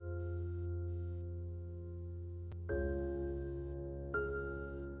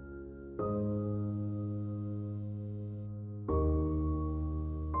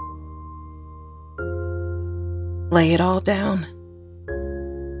Lay it all down.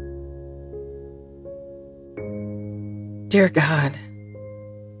 Dear God,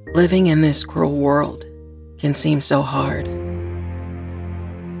 living in this cruel world can seem so hard.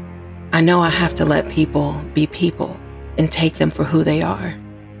 I know I have to let people be people and take them for who they are.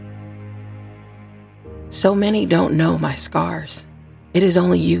 So many don't know my scars. It is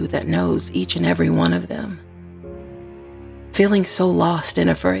only you that knows each and every one of them. Feeling so lost and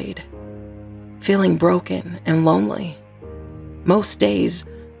afraid. Feeling broken and lonely. Most days,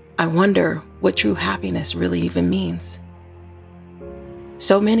 I wonder what true happiness really even means.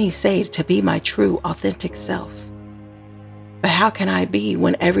 So many say to be my true, authentic self. But how can I be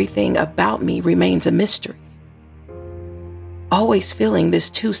when everything about me remains a mystery? Always feeling this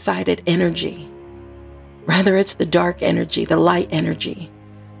two-sided energy. Rather, it's the dark energy, the light energy.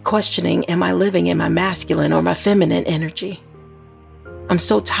 Questioning, am I living in my masculine or my feminine energy? I'm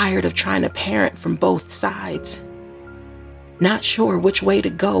so tired of trying to parent from both sides. Not sure which way to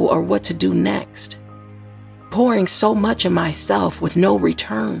go or what to do next. Pouring so much of myself with no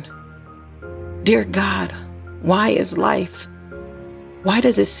return. Dear God, why is life? Why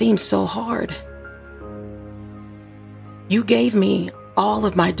does it seem so hard? You gave me all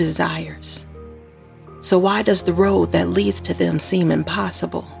of my desires. So why does the road that leads to them seem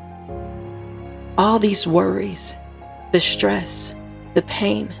impossible? All these worries, the stress, the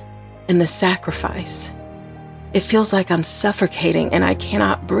pain, and the sacrifice. It feels like I'm suffocating and I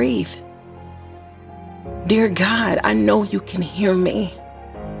cannot breathe. Dear God, I know you can hear me.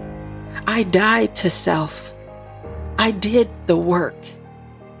 I died to self. I did the work.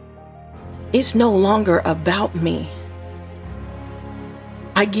 It's no longer about me.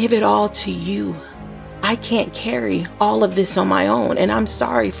 I give it all to you. I can't carry all of this on my own, and I'm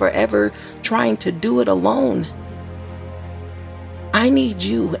sorry for ever trying to do it alone. I need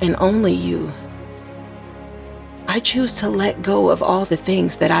you and only you. I choose to let go of all the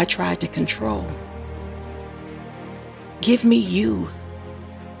things that I tried to control. Give me you,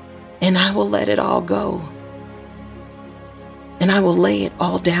 and I will let it all go. And I will lay it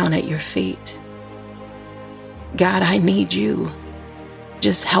all down at your feet. God, I need you.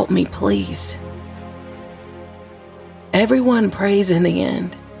 Just help me, please. Everyone prays in the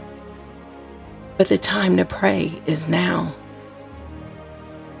end, but the time to pray is now.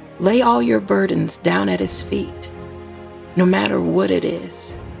 Lay all your burdens down at his feet, no matter what it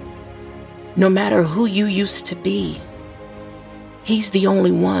is, no matter who you used to be. He's the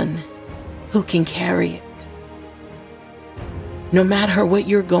only one who can carry it. No matter what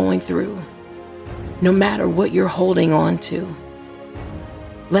you're going through, no matter what you're holding on to,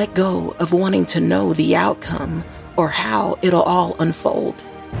 let go of wanting to know the outcome or how it'll all unfold.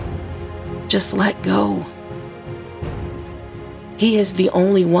 Just let go. He is the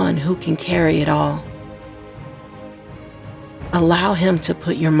only one who can carry it all. Allow him to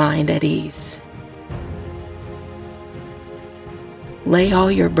put your mind at ease. Lay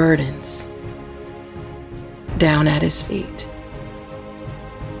all your burdens down at his feet.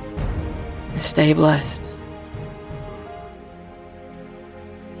 Stay blessed.